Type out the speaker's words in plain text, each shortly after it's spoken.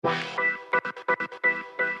Hello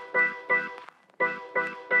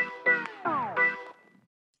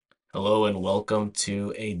and welcome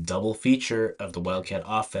to a double feature of the Wildcat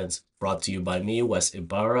Offense brought to you by me, Wes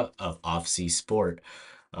Ibarra of Off-Sea Sport.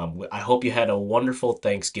 I hope you had a wonderful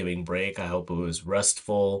Thanksgiving break. I hope it was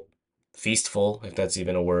restful, feastful, if that's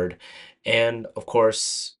even a word, and of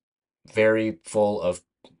course, very full of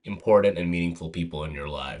important and meaningful people in your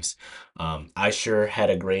lives. I sure had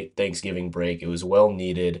a great Thanksgiving break. It was well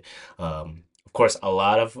needed. Of course, a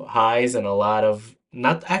lot of highs and a lot of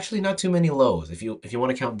not too many lows. If you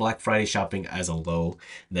want to count Black Friday shopping as a low,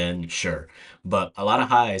 then sure. But a lot of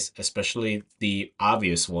highs, especially the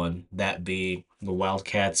obvious one, that being the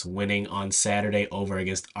Wildcats winning on Saturday over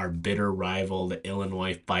against our bitter rival, the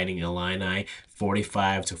Illinois Fighting Illini,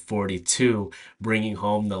 45-42, bringing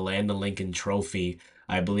home the Land of Lincoln Trophy.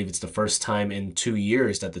 I believe it's the first time in 2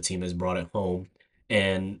 years that the team has brought it home.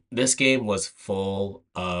 And this game was full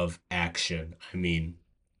of action. I mean,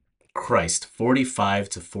 Christ,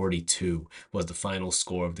 45-42 was the final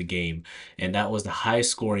score of the game. And that was the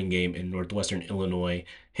highest scoring game in Northwestern Illinois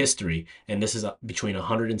history. And this is between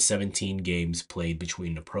 117 games played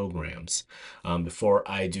between the programs. Before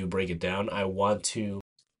I do break it down, I want to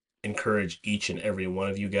encourage each and every one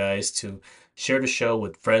of you guys to share the show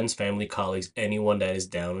with friends, family, colleagues, anyone that is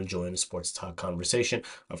down to join the sports talk conversation.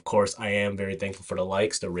 Of course, I am very thankful for the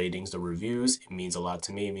likes, the ratings, the reviews. It means a lot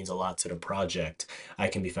to me. It means a lot to the project. I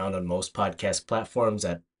can be found on most podcast platforms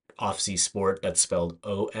at Offsea Sport. That's spelled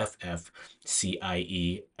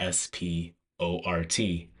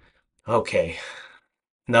OFFCIESPORT. Okay,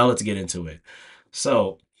 now let's get into it.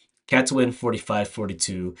 So, Cats win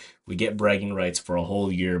 45-42. We get bragging rights for a whole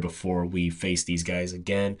year before we face these guys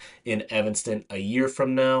again in Evanston a year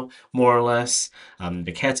from now, more or less.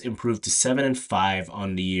 The Cats improved to 7-5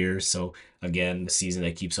 on the year. So, again, the season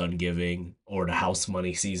that keeps on giving, or the house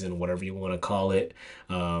money season, whatever you want to call it.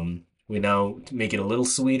 We now make it a little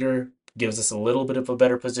sweeter, gives us a little bit of a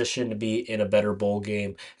better position to be in a better bowl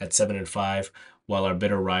game at 7-5, while our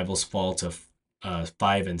bitter rivals fall to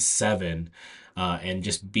 5-7, and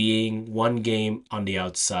just being one game on the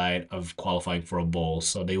outside of qualifying for a bowl.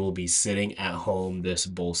 So they will be sitting at home this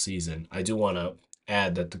bowl season. I do want to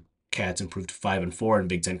add that the Cats improved to 5-4 in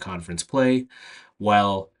Big Ten conference play,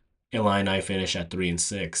 while Illini finish at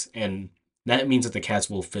 3-6, and that means that the Cats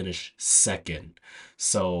will finish second.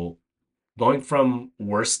 So going from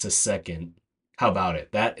worst to second, how about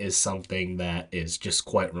it? That is something that is just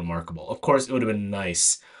quite remarkable. Of course, it would have been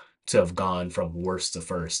nice to have gone from worst to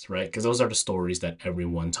first, right? Because those are the stories that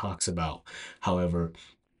everyone talks about. However,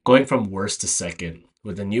 going from worst to second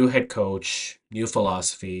with a new head coach, new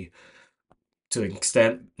philosophy, to an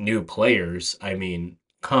extent, new players, I mean,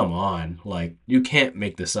 come on. Like, you can't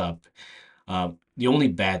make this up. The only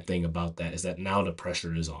bad thing about that is that now the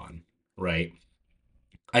pressure is on, right?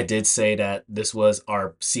 I did say that this was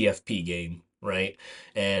our CFP game, right?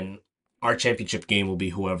 And our championship game will be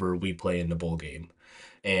whoever we play in the bowl game.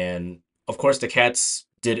 And of course, the Cats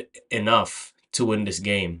did enough to win this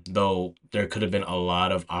game, though there could have been a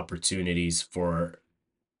lot of opportunities for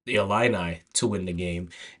the Illini to win the game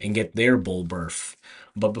and get their bowl berth.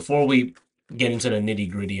 But before we get into the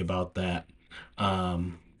nitty gritty about that,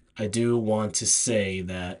 I do want to say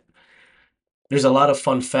that there's a lot of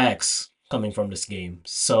fun facts coming from this game.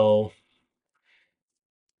 So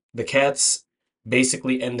the Cats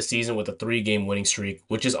basically end the season with a 3-game winning streak,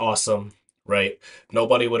 which is awesome, right?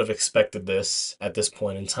 Nobody would have expected this at this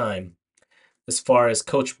point in time. As far as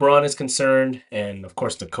Coach Braun is concerned, and of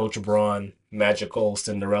course the Coach Braun magical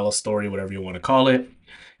Cinderella story, whatever you want to call it,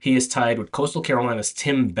 he is tied with Coastal Carolina's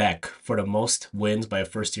Tim Beck for the most wins by a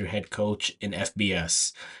first-year head coach in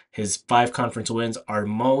FBS. His 5 conference wins are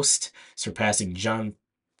most, surpassing John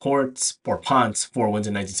Pont's 4 wins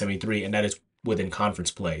in 1973, and that is within conference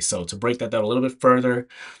play. So to break that down a little bit further,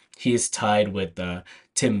 he is tied with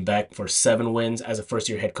Tim Beck for 7 wins as a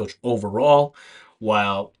first-year head coach overall,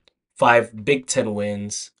 while 5 Big Ten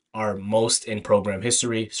wins are most in program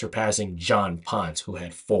history, surpassing John Pont, who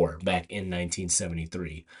had 4 back in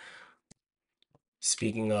 1973.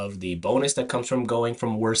 Speaking of the bonus that comes from going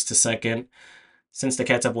from worst to second, since the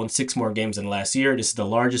Cats have won 6 more games than last year, this is the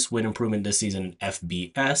largest win improvement this season in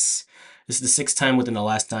FBS. This is the 6th time within the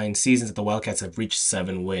last 9 seasons that the Wildcats have reached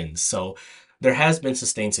 7 wins. So there has been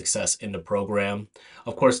sustained success in the program.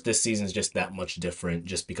 Of course, this season is just that much different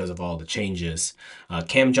just because of all the changes.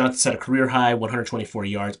 Cam Johnson set a career high 124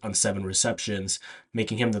 yards on 7 receptions,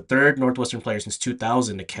 making him the third Northwestern player since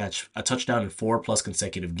 2000 to catch a touchdown in 4+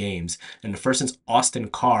 consecutive games, and the first since Austin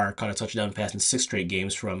Carr caught a touchdown pass in 6 straight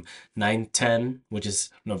games from 9/10, which is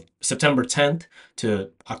no, September 10th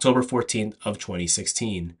to October 14th of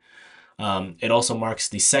 2016. It also marks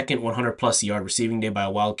the second 100+ yard receiving day by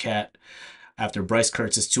a Wildcat after Bryce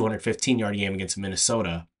Kurtz's 215-yard game against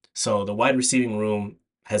Minnesota. So the wide receiving room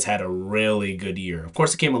has had a really good year. Of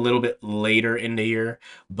course, it came a little bit later in the year,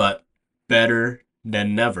 but better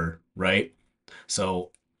than never, right?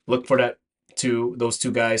 So look for those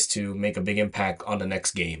two guys to make a big impact on the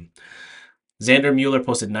next game. Xander Mueller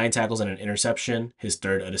posted 9 tackles and an interception, his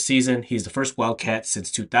third of the season. He's the first Wildcat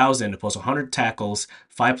since 2000 to post 100 tackles,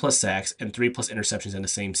 5+ sacks, and 3+ interceptions in the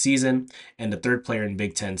same season, and the third player in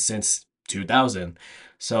Big Ten since 2000.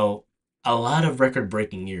 So, a lot of record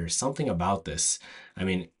breaking years. Something about this. I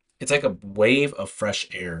mean, it's like a wave of fresh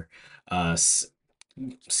air uh,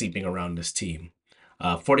 seeping around this team.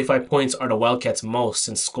 45 points are the Wildcats' most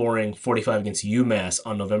since scoring 45 against UMass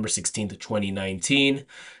on November 16th, 2019.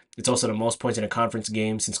 It's also the most points in a conference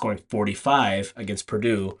game since scoring 45 against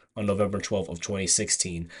Purdue on November 12th of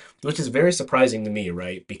 2016, which is very surprising to me,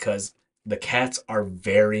 right? Because the Cats are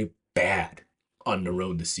very bad on the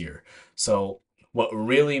road this year. So what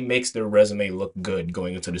really makes their resume look good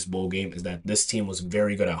going into this bowl game is that this team was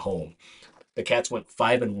very good at home. The Cats went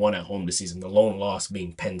 5-1 at home this season, the lone loss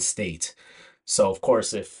being Penn State. So of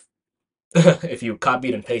course, if if you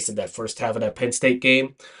copied and pasted that first half of that Penn State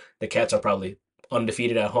game, the Cats are probably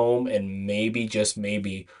undefeated at home and maybe just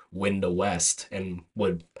maybe win the West and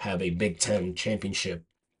would have a Big Ten championship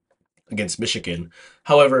against Michigan.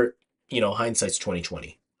 However, hindsight's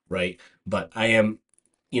 2020, right? But I am,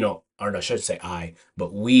 or I shouldn't say I,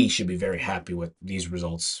 but we should be very happy with these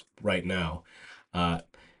results right now. Uh,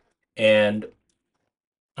 and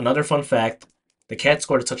Another fun fact, the Cats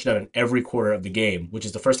scored a touchdown in every quarter of the game, which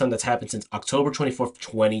is the first time that's happened since October 24th,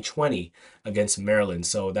 2020 against Maryland.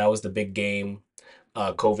 So that was the big game,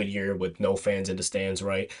 COVID year with no fans in the stands,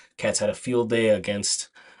 right? Cats had a field day against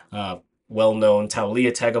uh, well-known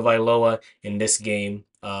Taulia Tagovailoa in this game,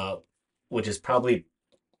 which is probably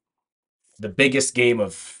the biggest game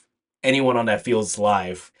of anyone on that field's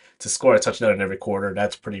live to score a touchdown in every quarter.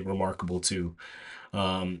 That's pretty remarkable too.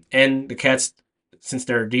 And the Cats, since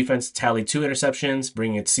their defense tallied 2 interceptions,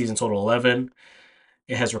 bringing its season total 11,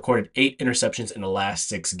 it has recorded 8 interceptions in the last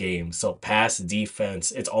 6 games. So pass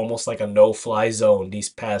defense, it's almost like a no-fly zone these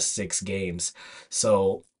past 6 games.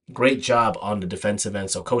 So great job on the defensive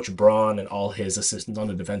end. So Coach Braun and all his assistants on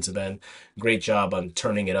the defensive end, great job on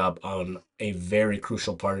turning it up on a very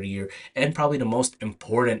crucial part of the year and probably the most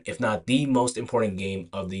important, if not the most important game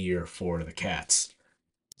of the year for the Cats.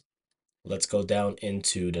 Let's go down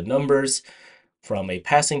into the numbers. From a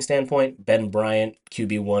passing standpoint, Ben Bryant,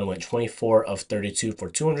 QB1, went 24 of 32 for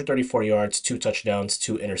 234 yards, 2 touchdowns,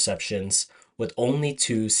 2 interceptions, with only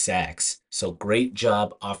 2 sacks. So great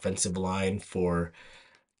job, offensive line, for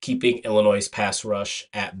keeping Illinois' pass rush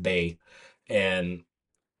at bay. And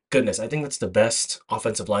goodness, I think that's the best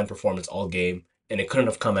offensive line performance all game, and it couldn't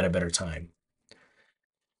have come at a better time.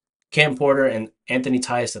 Cam Porter and Anthony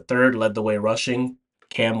Tyus III led the way rushing.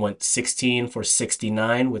 Cam went 16 for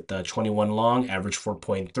 69 with the 21 long, average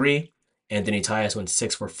 4.3. Anthony Tyus went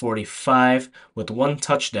 6 for 45 with 1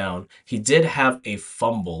 touchdown. He did have a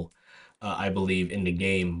fumble, I believe, in the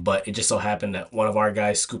game, but it just so happened that one of our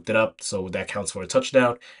guys scooped it up, so that counts for a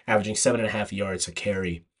touchdown, averaging 7.5 yards a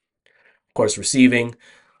carry. Of course, receiving,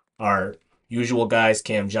 our usual guys,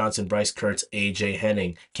 Cam Johnson, Bryce Kurtz, AJ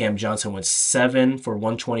Henning. Cam Johnson went 7 for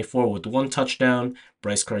 124 with 1 touchdown.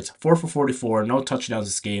 Bryce Kurtz 4 for 44, no touchdowns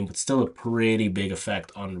this game, but still a pretty big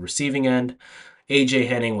effect on the receiving end. AJ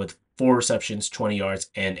Henning with 4 receptions, 20 yards,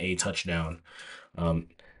 and a touchdown.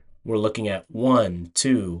 We're looking at 1,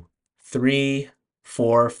 2, 3,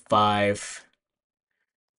 4, 5.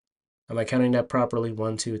 Am I counting that properly?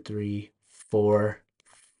 1, 2, 3, 4,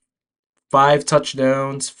 5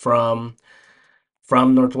 touchdowns from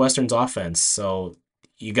Northwestern's offense. So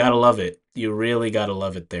you gotta love it. You really gotta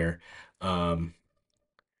love it there. Um,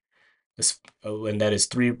 and that is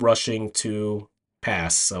 3 rushing, 2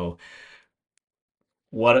 pass. So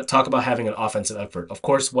what talk about having an offensive effort. Of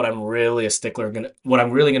course, what I'm really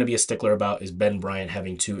gonna be a stickler about is Ben Bryant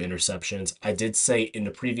having 2 interceptions. I did say in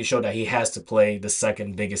the preview show that he has to play the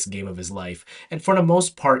second biggest game of his life, and for the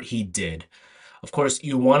most part, he did. Of course,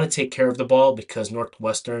 you want to take care of the ball because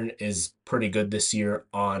Northwestern is pretty good this year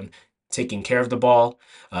on taking care of the ball.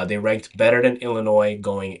 They ranked better than Illinois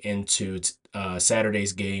going into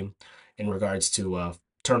Saturday's game in regards to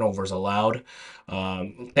turnovers allowed.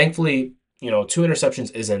 Thankfully, two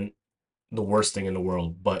interceptions isn't the worst thing in the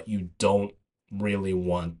world, but you don't really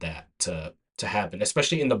want that to happen,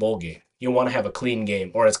 especially in the bowl game. You want to have a clean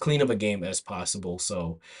game or as clean of a game as possible.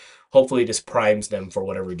 So hopefully this primes them for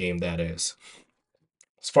whatever game that is.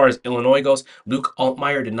 As far as Illinois goes, Luke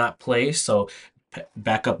Altmaier did not play, so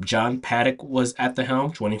backup John Paddock was at the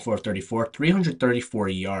helm, 24-34, 334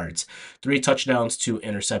 yards, three touchdowns, two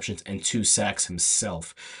interceptions, and two sacks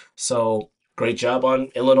himself. So great job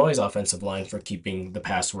on Illinois' offensive line for keeping the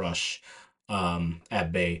pass rush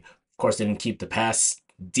at bay. Of course, they didn't keep the pass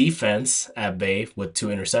defense at bay with two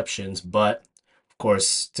interceptions, but of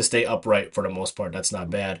course, to stay upright for the most part, that's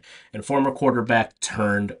not bad. And former quarterback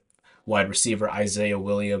turned wide receiver Isaiah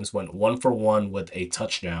Williams went 1 for 1 with a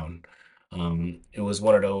touchdown. It was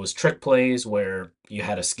one of those trick plays where you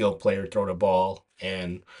had a skilled player throw the ball,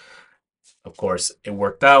 and of course, it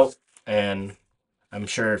worked out. And I'm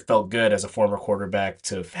sure it felt good as a former quarterback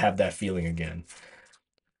to have that feeling again.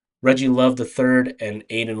 Reggie Love the third and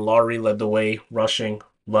Aiden Lowry led the way rushing.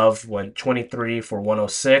 Love went 23 for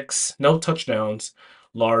 106, no touchdowns.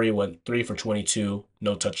 Lowry went 3 for 22,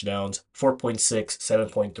 no touchdowns, 4.6,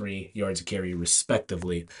 7.3 yards a carry,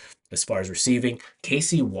 respectively. As far as receiving,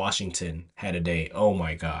 Casey Washington had a day. Oh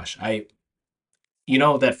my gosh. You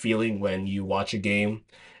know that feeling when you watch a game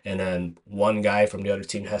and then one guy from the other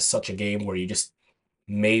team has such a game where you just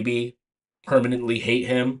maybe permanently hate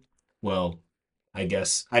him? Well, I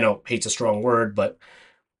guess I know hate's a strong word, but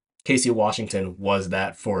Casey Washington was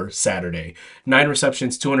that for Saturday. 9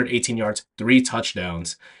 receptions, 218 yards, three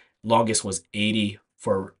touchdowns. Longest was 80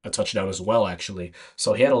 for a touchdown as well, actually.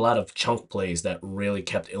 So he had a lot of chunk plays that really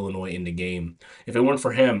kept Illinois in the game. If it weren't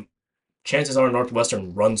for him, chances are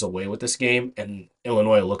Northwestern runs away with this game and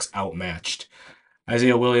Illinois looks outmatched.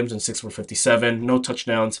 Isaiah Williams in 6 for 57, no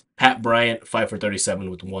touchdowns. Pat Bryant 5 for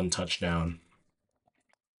 37 with one touchdown.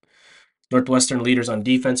 Northwestern leaders on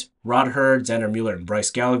defense, Rod Hurd, Xander Mueller, and Bryce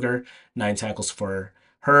Gallagher. 9 tackles for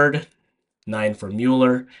Hurd, 9 for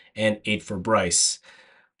Mueller, and 8 for Bryce.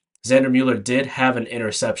 Xander Mueller did have an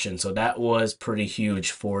interception, so that was pretty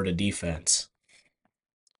huge for the defense.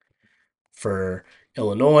 For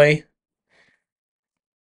Illinois,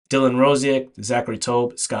 Dylan Rosiak, Zachary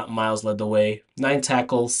Tobe, Scott Miles led the way. 9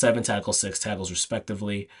 tackles, 7 tackles, 6 tackles,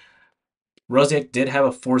 respectively. Rosiak did have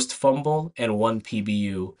a forced fumble and one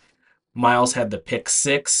PBU. Miles had the pick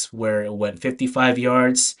six where it went 55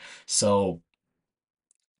 yards. So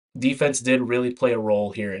defense did really play a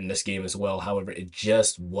role here in this game as well. However, it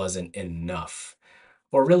just wasn't enough.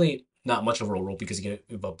 Or really not much of a role because you get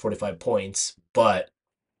about 45 points. But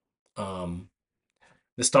um,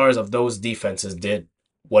 the stars of those defenses did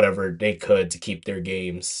whatever they could to keep their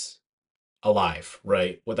games alive,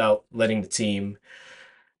 right? Without letting the team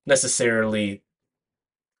necessarily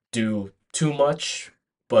do too much,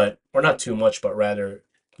 or not too much, but rather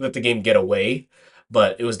let the game get away.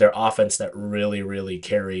 But it was their offense that really, really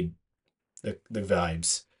carried the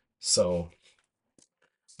vibes. So,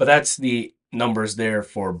 but that's the numbers there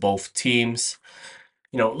for both teams.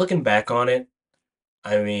 Looking back on it,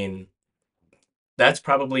 I mean, that's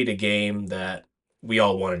probably the game that we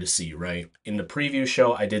all wanted to see, right? In the preview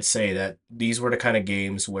show, I did say that these were the kind of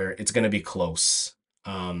games where it's going to be close.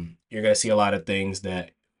 You're going to see a lot of things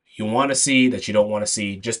that you want to see, that you don't want to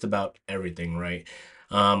see, just about everything, right?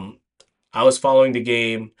 Um, I was following the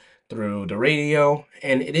game through the radio,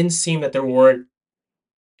 and it didn't seem that there weren't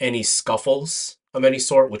any scuffles of any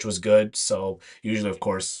sort, which was good. So, usually, of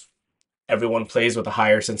course, everyone plays with a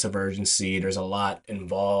higher sense of urgency. There's a lot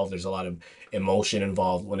involved. There's a lot of emotion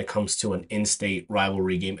involved when it comes to an in-state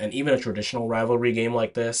rivalry game and even a traditional rivalry game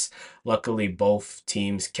like this. Luckily, both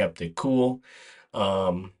teams kept it cool.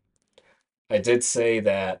 Um, I did say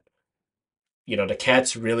that the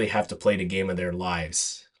Cats really have to play the game of their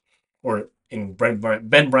lives, or in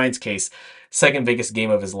Ben Bryant's case, second biggest game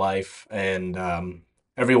of his life, and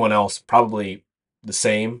everyone else probably the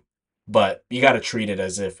same, but you got to treat it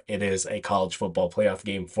as if it is a college football playoff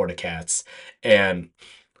game for the Cats. And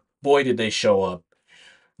boy, did they show up.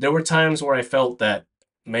 There were times where I felt that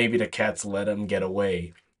maybe the Cats let them get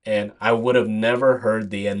away, and I would have never heard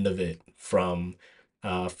the end of it from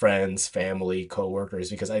friends, family, coworkers,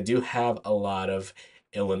 because I do have a lot of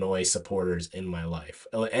Illinois supporters in my life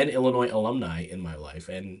and Illinois alumni in my life.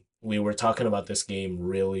 And we were talking about this game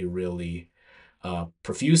really, really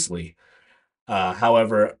profusely.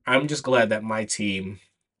 However, I'm just glad that my team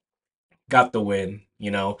got the win.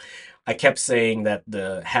 I kept saying that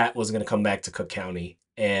the hat was going to come back to Cook County,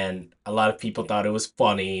 and a lot of people thought it was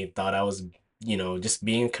funny, thought I was, just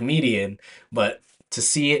being a comedian. But to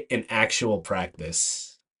see it in actual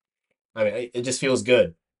practice, I mean, it just feels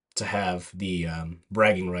good to have the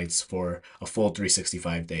bragging rights for a full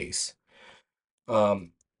 365 days.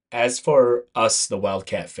 Um, as for us, the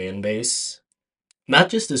Wildcat fan base, not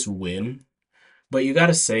just this win, but you got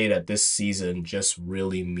to say that this season just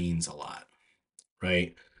really means a lot,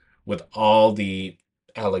 right? With all the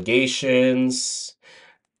allegations,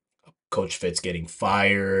 Coach Fitz getting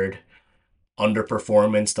fired,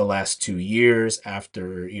 underperformance the last 2 years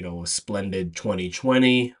after, a splendid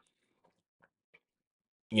 2020,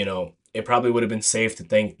 it probably would have been safe to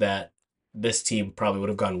think that this team probably would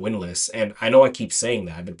have gone winless. And I know I keep saying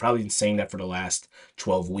that. I've been probably saying that for the last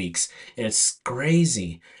 12 weeks. And it's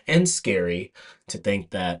crazy and scary to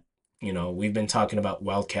think that, we've been talking about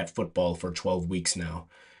Wildcat football for 12 weeks now,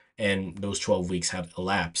 and those 12 weeks have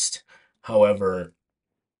elapsed. However,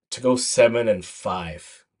 to go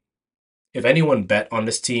 7-5, if anyone bet on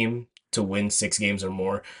this team to win 6 games or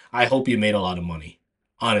more, I hope you made a lot of money,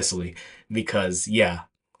 honestly, because yeah,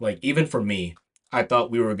 like even for me, I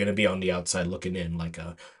thought we were gonna be on the outside looking in, like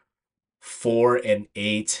a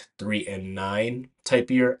 4-8, 3-9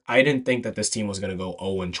 type year. I didn't think that this team was gonna go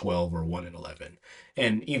 0-12 or 1-11,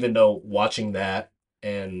 and even though watching that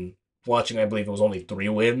and watching, I believe it was only 3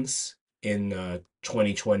 wins in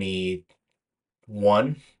 2020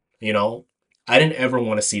 one, you know, I didn't ever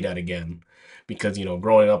want to see that again because,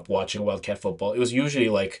 growing up watching Wildcat football, it was usually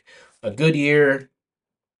like a good year,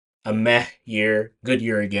 a meh year, good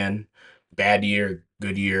year again, bad year,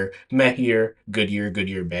 good year, meh year, good year,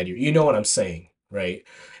 bad year. You know what I'm saying, right?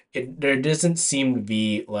 There doesn't seem to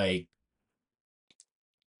be like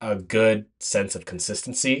a good sense of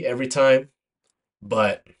consistency every time,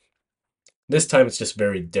 but this time it's just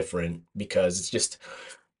very different because it's just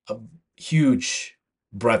a huge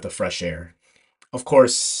breath of fresh air. Of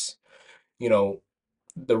course, you know,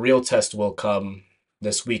 the real test will come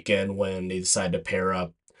this weekend when they decide to pair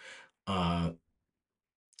up uh,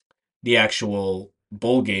 the actual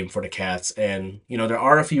bowl game for the Cats. And, there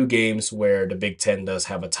are a few games where the Big Ten does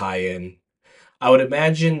have a tie in. I would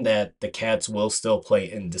imagine that the Cats will still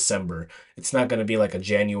play in December. It's not going to be like a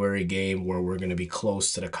January game where we're going to be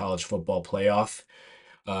close to the college football playoff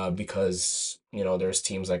because there's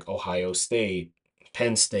teams like Ohio State,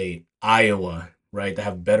 Penn State, Iowa, right, that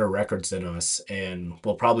have better records than us, and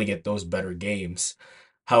we'll probably get those better games.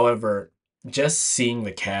 However, just seeing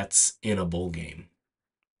the Cats in a bowl game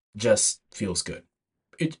just feels good.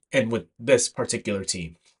 And with this particular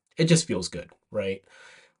team, it just feels good, right?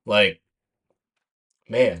 Like,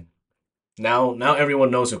 man, now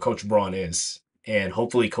everyone knows who Coach Braun is, and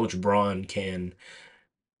hopefully Coach Braun can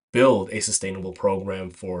build a sustainable program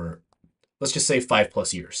for, let's just say,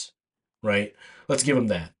 5+ years, right? Let's give him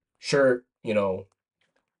that. Sure, it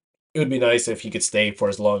would be nice if he could stay for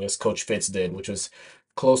as long as Coach Fitz did, which was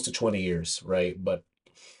close to 20 years, right? But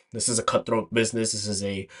this is a cutthroat business. This is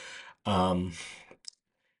a um,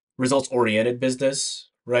 results oriented business,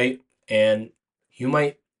 right? And you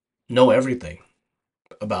might know everything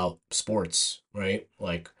about sports, right?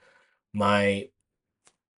 Like my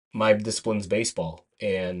my discipline's baseball,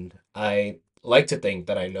 and I like to think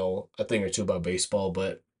that I know a thing or two about baseball,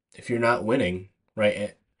 but if you're not winning,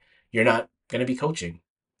 right, you're not going to be coaching.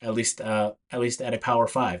 At least at a Power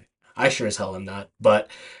 5. I sure as hell am not, but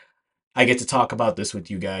I get to talk about this with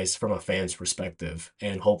you guys from a fan's perspective,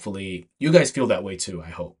 and hopefully you guys feel that way too, I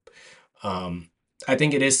hope. Um, I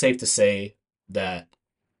think it is safe to say that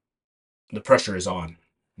the pressure is on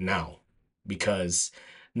now because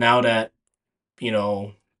now that, you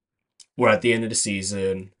know, we're at the end of the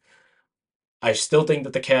season, I still think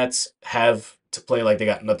that the Cats have to play like they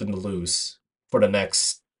got nothing to lose for the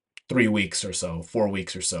next 3 weeks or so, 4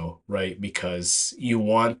 weeks or so, right? Because you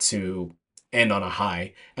want to end on a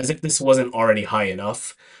high, as if this wasn't already high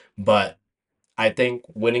enough. But I think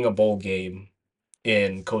winning a bowl game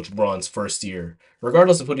in Coach Braun's first year,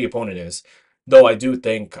 regardless of who the opponent is. Though I do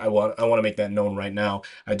think I want to make that known right now.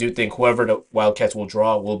 I do think whoever the Wildcats will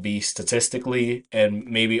draw will be statistically and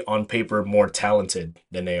maybe on paper more talented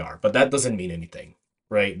than they are. But that doesn't mean anything,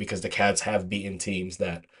 right? Because the Cats have beaten teams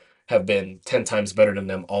that have been 10 times better than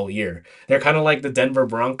them all year. They're kind of like the Denver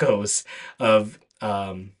Broncos of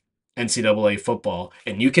NCAA football,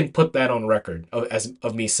 and you can put that on record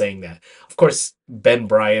of me saying that. Of course, Ben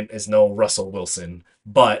Bryant is no Russell Wilson,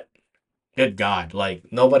 but good God, like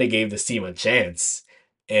nobody gave this team a chance.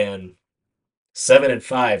 And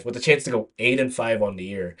 7-5 with a chance to go 8-5 on the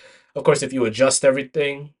year. Of course, if you adjust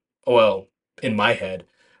everything, well, in my head,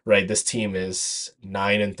 right, this team is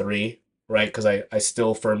 9-3, right? Because I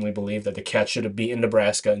still firmly believe that the Cats should have beaten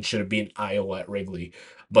Nebraska and should have beaten Iowa at Wrigley.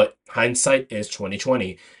 But hindsight is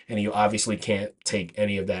 2020, and you obviously can't take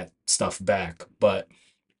any of that stuff back. But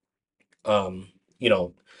um, you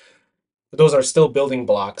know, those are still building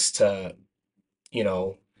blocks to, you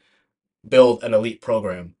know, build an elite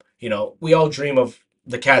program. We all dream of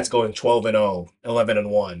the Cats going 12-0,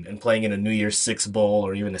 11-1, and playing in a New Year's Six Bowl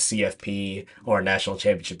or even a CFP or a national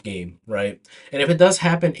championship game, right? And if it does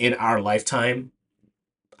happen in our lifetime,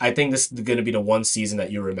 I think this is going to be the one season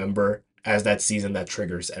that you remember as that season that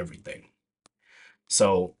triggers everything.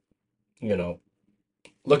 So, you know,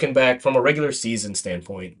 looking back from a regular season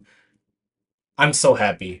standpoint, I'm so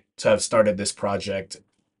happy to have started this project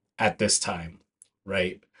at this time,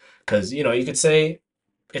 right? Because, you could say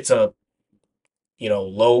it's a,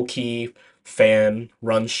 low key fan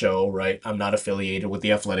run show, right? I'm not affiliated with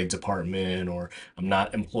the athletic department or I'm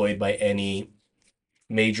not employed by any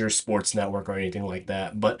major sports network or anything like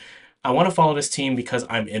that. But I want to follow this team because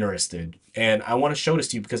I'm interested. And I want to show this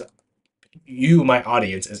to you because you, my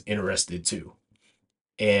audience, is interested too.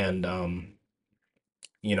 And,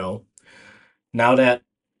 you know, now that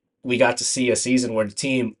we got to see a season where the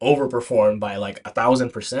team overperformed by like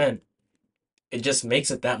 1,000%, it just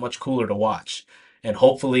makes it that much cooler to watch. And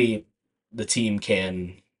hopefully the team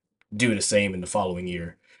can do the same in the following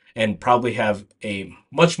year and probably have a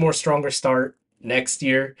much more stronger start next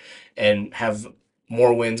year and have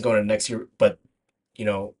more wins going into next year. But,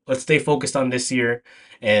 let's stay focused on this year.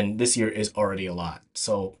 And this year is already a lot.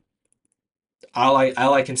 So all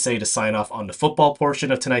I can say to sign off on the football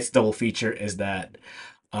portion of tonight's double feature is that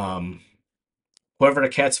um, whoever the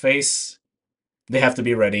Cats face, they have to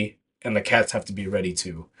be ready, and the Cats have to be ready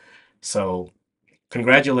too. So,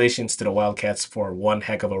 congratulations to the Wildcats for one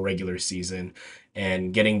heck of a regular season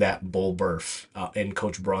and getting that bowl berth in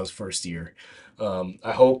Coach Braun's first year.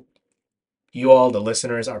 I hope you all, the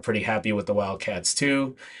listeners, are pretty happy with the Wildcats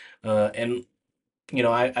too. And,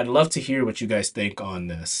 I'd love to hear what you guys think on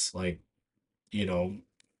this. Like, you know,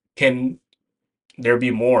 can there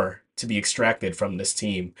be more to be extracted from this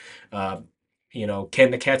team? Uh,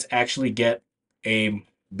 can the Cats actually get a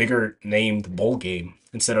bigger named bowl game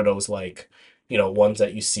instead of those like, ones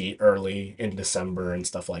that you see early in December and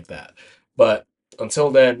stuff like that? But until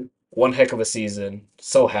then, one heck of a season.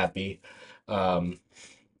 So happy. Um,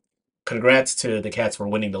 Congrats to the Cats for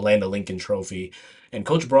winning the Land of Lincoln Trophy and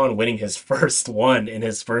Coach Braun winning his first one in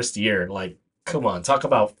his first year. Like, come on, talk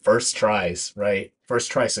about first tries, right?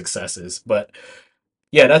 First try successes. But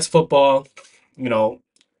yeah, that's football. You know,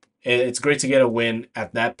 it's great to get a win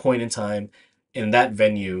at that point in time in that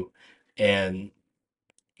venue. And,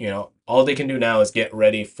 all they can do now is get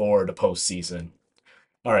ready for the postseason.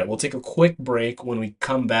 All right, we'll take a quick break. When we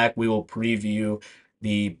come back, we will preview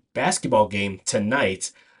the basketball game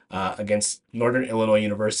tonight against Northern Illinois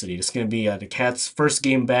University. It's going to be the Cats' first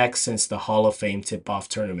game back since the Hall of Fame tip-off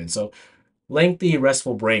tournament. So, lengthy,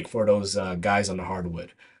 restful break for those guys on the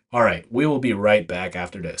hardwood. All right, we will be right back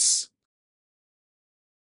after this.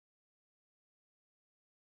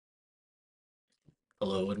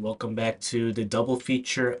 Hello and welcome back to the double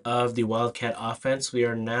feature of the Wildcat offense. We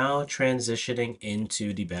are now transitioning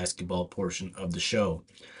into the basketball portion of the show.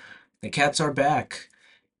 The Cats are back.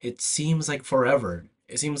 It seems like forever.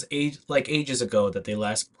 It seems like ages ago that they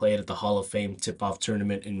last played at the Hall of Fame tip-off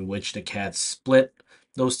tournament in which the Cats split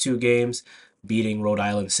those two games, beating Rhode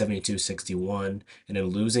Island 72-61 and then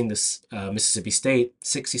losing this Mississippi State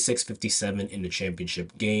 66-57 in the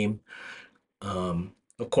championship game.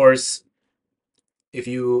 Of course, if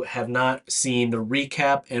you have not seen the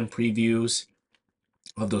recap and previews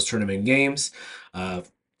of those tournament games, uh,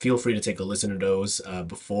 feel free to take a listen to those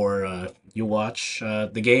before you watch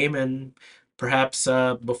the game and perhaps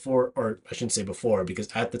before, or I shouldn't say before, because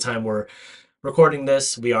at the time we're recording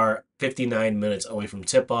this, we are 59 minutes away from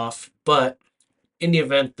tip off. But in the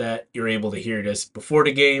event that you're able to hear this before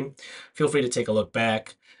the game, feel free to take a look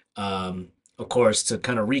back. Um, of course, to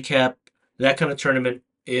kind of recap, that kind of tournament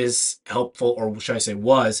is helpful, or should I say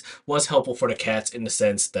was helpful for the Cats in the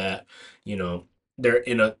sense that, they're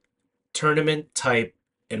in a tournament type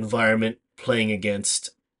environment playing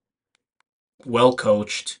against well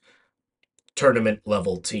coached tournament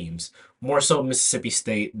level teams. More so Mississippi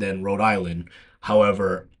State than Rhode Island.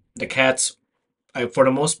 However, the Cats, for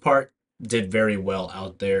the most part, did very well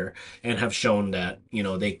out there and have shown that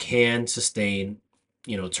they can sustain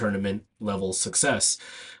tournament level success,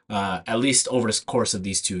 at least over the course of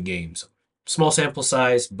these two games. Small sample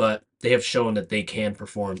size, but they have shown that they can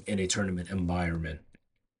perform in a tournament environment.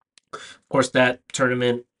 Of course, that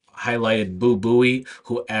tournament highlighted Boo Buie,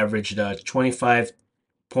 who averaged 25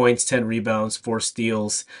 points, 10 rebounds, 4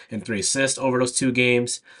 steals, and 3 assists over those two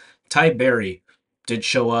games. Ty Berry did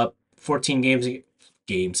show up 14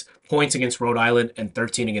 games, points against Rhode Island, and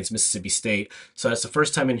 13 against Mississippi State. So that's the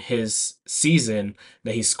first time in his season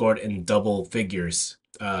that he scored in double figures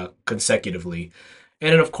consecutively.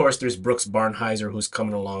 And then, of course, there's Brooks Barnheiser, who's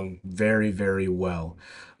coming along very, very well.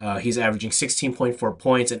 He's averaging 16.4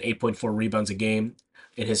 points and 8.4 rebounds a game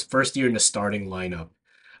in his first year in the starting lineup.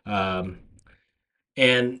 Um,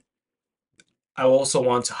 and I also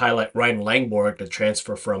want to highlight Ryan Langborg, the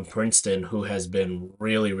transfer from Princeton, who has been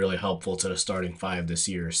really, really helpful to the starting five this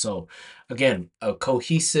year. So, again, a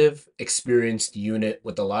cohesive, experienced unit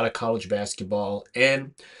with a lot of college basketball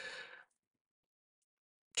and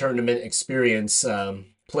tournament experience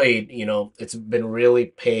played. It's been really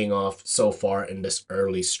paying off so far in this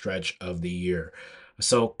early stretch of the year.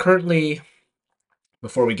 So, currently,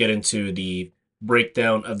 before we get into the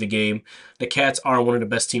breakdown of the game, the Cats are one of the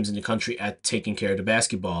best teams in the country at taking care of the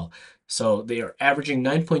basketball. So they are averaging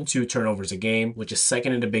 9.2 turnovers a game, which is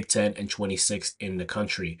second in the Big Ten and 26th in the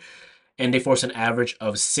country. And they force an average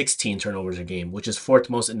of 16 turnovers a game, which is fourth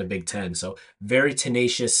most in the Big Ten. So very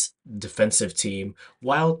tenacious defensive team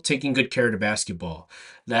while taking good care of the basketball.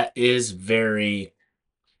 That is very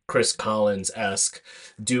Chris Collins esque,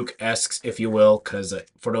 Duke esque, if you will, because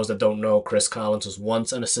for those that don't know, Chris Collins was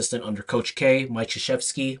once an assistant under Coach K, Mike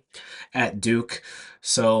Krzyzewski, at Duke.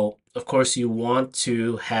 So, of course, you want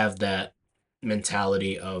to have that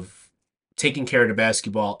mentality of taking care of the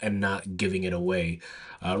basketball and not giving it away.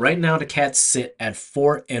 Right now, the Cats sit at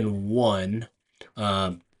 4-1.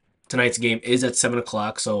 Um, Tonight's game is at 7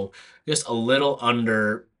 o'clock, so just a little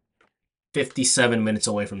under 57 minutes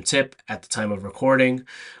away from tip at the time of recording.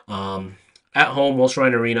 Um, at home, Welsh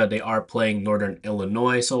Ryan Arena, they are playing Northern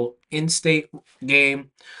Illinois, so in-state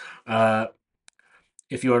game. Uh,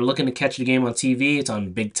 if you are looking to catch the game on TV, it's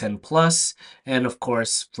on Big Ten Plus, and of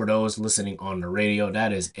course, for those listening on the radio,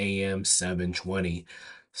 that is AM 720.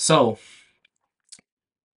 So,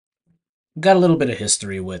 got a little bit of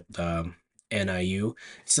history with NIU.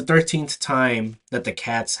 It's the 13th time that the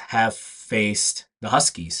Cats have faced the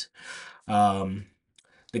Huskies. Um,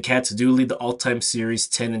 The Cats do lead the all-time series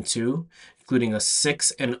 10-2, including a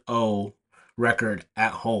 6-0 record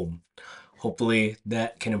at home. Hopefully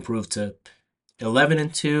that can improve to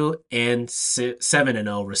 11-2 and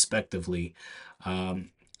 7-0 respectively.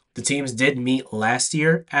 Um, the teams did meet last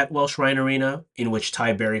year at Welsh Ryan Arena, in which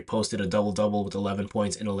Ty Berry posted a double-double with 11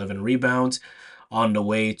 points and 11 rebounds on the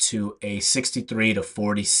way to a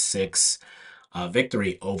 63-46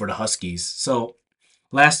 victory over the Huskies. So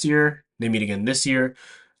last year, they meet again this year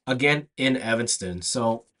again in Evanston.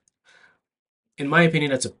 So, in my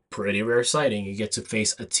opinion, that's a pretty rare sighting. You get to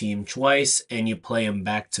face a team twice and you play them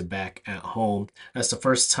back to back at home. That's the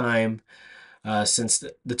first time since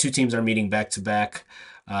the two teams are meeting back to back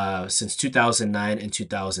since 2009 and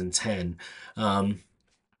 2010.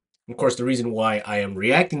 Of course, the reason why I am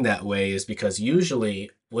reacting that way is because usually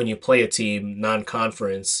when you play a team non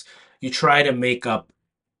conference, you try to make up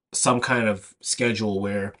some kind of schedule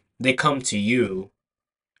where they come to you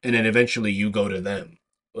and then eventually you go to them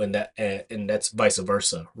and that's vice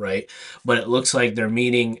versa, right? But it looks like they're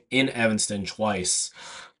meeting in Evanston twice.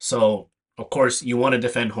 So of course you want to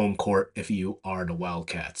defend home court if you are the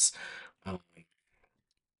Wildcats.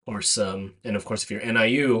 Or some and of course if you're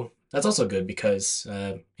NIU, that's also good because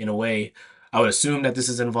in a way I would assume that this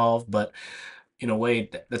is involved, but in a way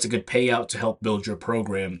that's a good payout to help build your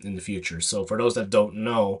program in the future. So for those that don't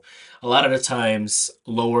know, a lot of the times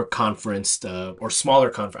lower conference or smaller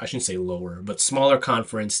conference, I shouldn't say lower, but smaller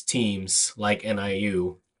conference teams like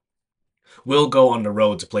NIU will go on the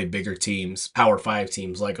road to play bigger teams, Power 5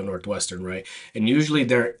 teams like a Northwestern, right? And usually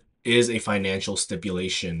there is a financial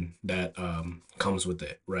stipulation that comes with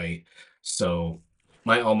it, right? So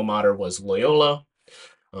my alma mater was Loyola.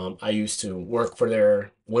 I used to work for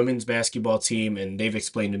their women's basketball team, and they've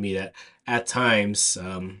explained to me that at times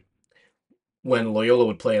when Loyola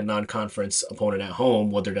would play a non conference opponent at home,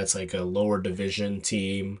 whether that's like a lower division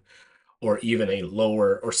team or even a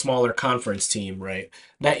lower or smaller conference team, right?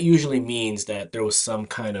 That usually means that there was some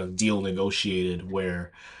kind of deal negotiated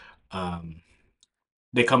where um,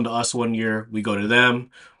 they come to us one year, we go to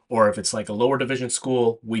them, or if it's like a lower division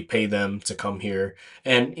school, we pay them to come here.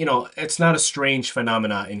 And it's not a strange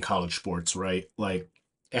phenomena in college sports, right? Like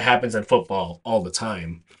it happens in football all the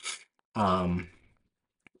time. Um,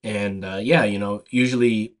 and yeah,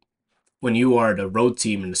 usually when you are the road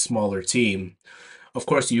team and the smaller team, of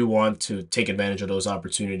course you want to take advantage of those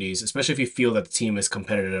opportunities, especially if you feel that the team is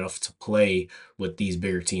competitive enough to play with these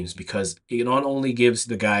bigger teams, because it not only gives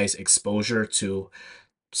the guys exposure to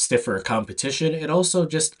stiffer competition, it also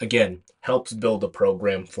just again helps build a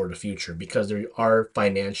program for the future because there are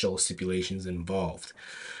financial stipulations involved.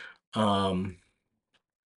 Um,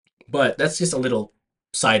 But that's just a little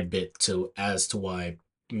side bit to as to why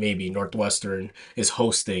maybe Northwestern is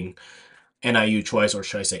hosting NIU twice, or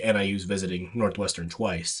should I say NIU's visiting Northwestern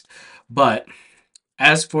twice. But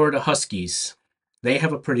as for the Huskies, they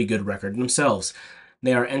have a pretty good record themselves.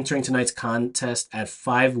 They are entering tonight's contest at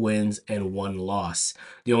 5 wins and 1 loss.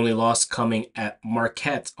 The only loss coming at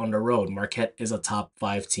Marquette on the road. Marquette is a top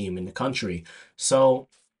 5 team in the country. So,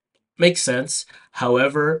 makes sense.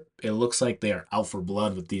 However, it looks like they are out for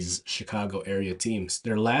blood with these Chicago area teams.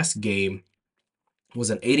 Their last game was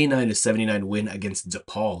an 89-79 win against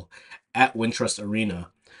DePaul at Wintrust Arena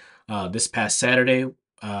this past Saturday.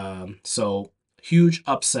 So huge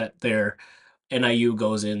upset there. NIU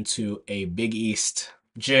goes into a Big East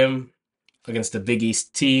gym against the Big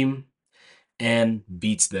East team and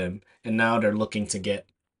beats them. And now they're looking to get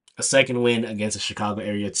a second win against a Chicago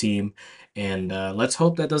area team. And let's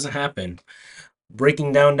hope that doesn't happen.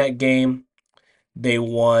 Breaking down that game, they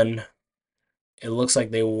won. It looks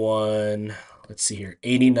like they won, let's see here,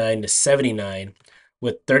 89-79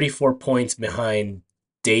 with 34 points behind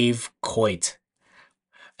Dave Coit.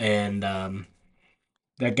 And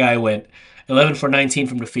that guy went 11 for 19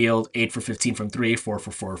 from the field, 8 for 15 from three, 4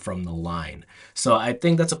 for 4 from the line. So I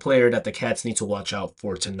think that's a player that the Cats need to watch out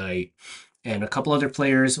for tonight. And a couple other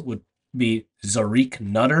players would be Zarik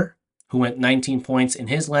Nutter, who went 19 points in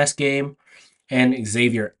his last game, and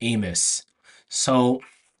Xavier Amos. So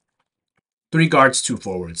 3 guards, 2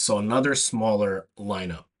 forwards. So another smaller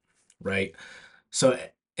lineup, right? So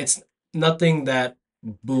it's nothing that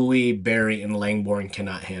Bowie, Barry, and Langborn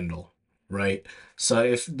cannot handle, right? So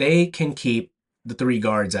if they can keep the 3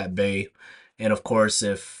 guards at bay, and of course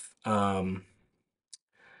if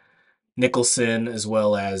Nicholson as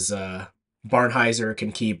well as Barnheiser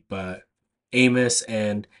can keep Amos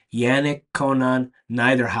and Yannick Conan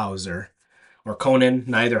Niederhauser or Conan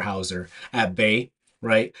Niederhauser at bay,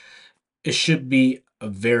 right? It should be a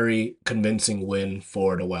very convincing win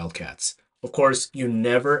for the Wildcats. Of course, you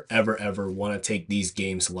never, ever, ever want to take these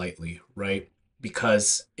games lightly, right?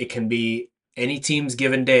 Because it can be any team's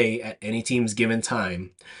given day at any team's given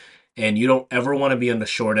time. And you don't ever want to be on the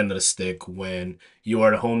short end of the stick when you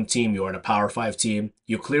are the home team, you are the Power 5 team.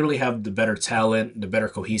 You clearly have the better talent, the better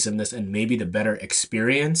cohesiveness, and maybe the better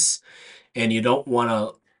experience. And you don't want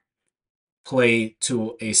to play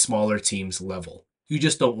to a smaller team's level. You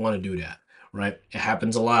just don't want to do that, right? It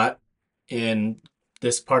happens a lot in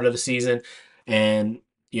this part of the season, and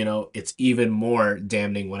it's even more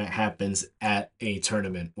damning when it happens at a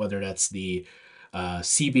tournament, whether that's the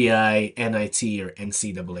CBI, NIT, or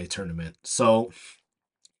NCAA tournament. So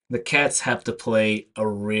the Cats have to play a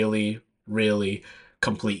really, really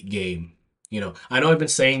complete game. I know I've been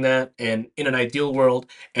saying that, and in an ideal world,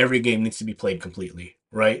 every game needs to be played completely,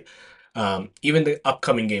 right? Even the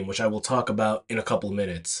upcoming game, which I will talk about in a couple of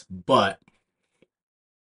minutes, but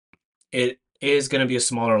it is going to be a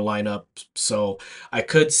smaller lineup, so I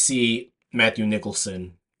could see Matthew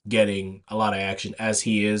Nicholson getting a lot of action as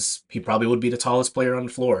he is. He probably would be the tallest player on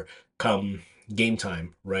the floor come game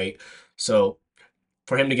time, right? So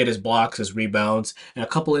for him to get his blocks, his rebounds, and a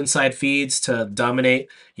couple inside feeds to dominate,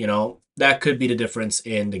 that could be the difference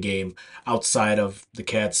in the game outside of the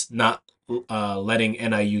Cats not letting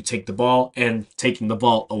NIU take the ball and taking the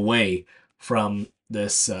ball away from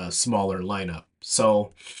this smaller lineup.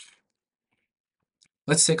 So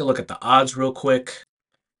let's take a look at the odds real quick.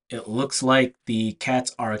 It looks like the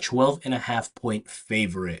Cats are a 12.5 point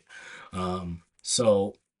favorite.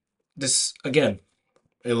 So this, again,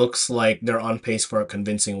 it looks like they're on pace for a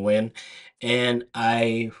convincing win, and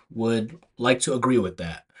I would like to agree with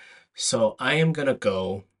that. So I am gonna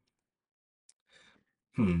go.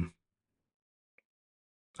 Hmm.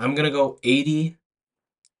 I'm gonna go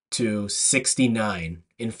 80-69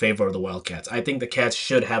 in favor of the Wildcats. I think the Cats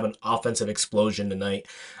should have an offensive explosion tonight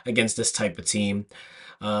against this type of team.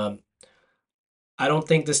 Um, I don't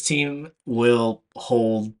think this team will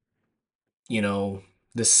hold you know,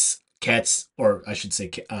 this Cats, or I should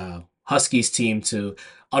say, Huskies team to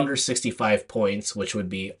under 65 points, which would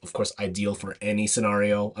be, of course, ideal for any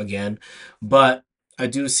scenario again. But I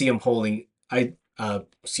do see them holding,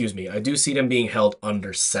 excuse me, I do see them being held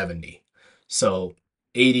under 70. So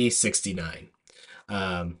 80-69.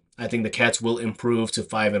 I think the Cats will improve to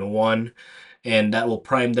 5-1, and that will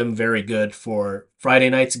prime them very good for Friday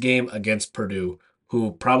night's game against Purdue,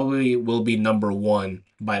 who probably will be number one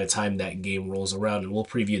by the time that game rolls around, and we'll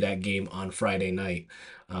preview that game on Friday night.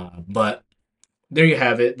 But there you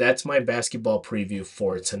have it. That's my basketball preview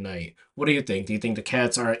for tonight. What do you think? Do you think the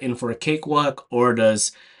Cats are in for a cakewalk, or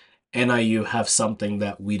does NIU have something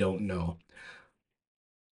that we don't know?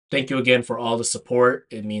 Thank you again for all the support.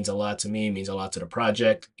 It means a lot to me, it means a lot to the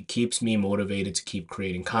project. It keeps me motivated to keep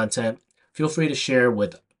creating content. Feel free to share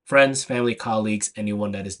with friends, family, colleagues,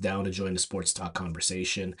 anyone that is down to join the sports talk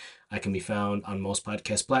conversation. I can be found on most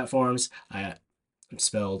podcast platforms. I am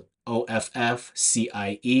spelled OFFCIESPORT.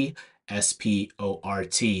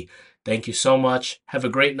 Thank you so much. Have a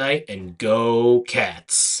great night and go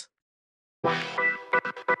Cats.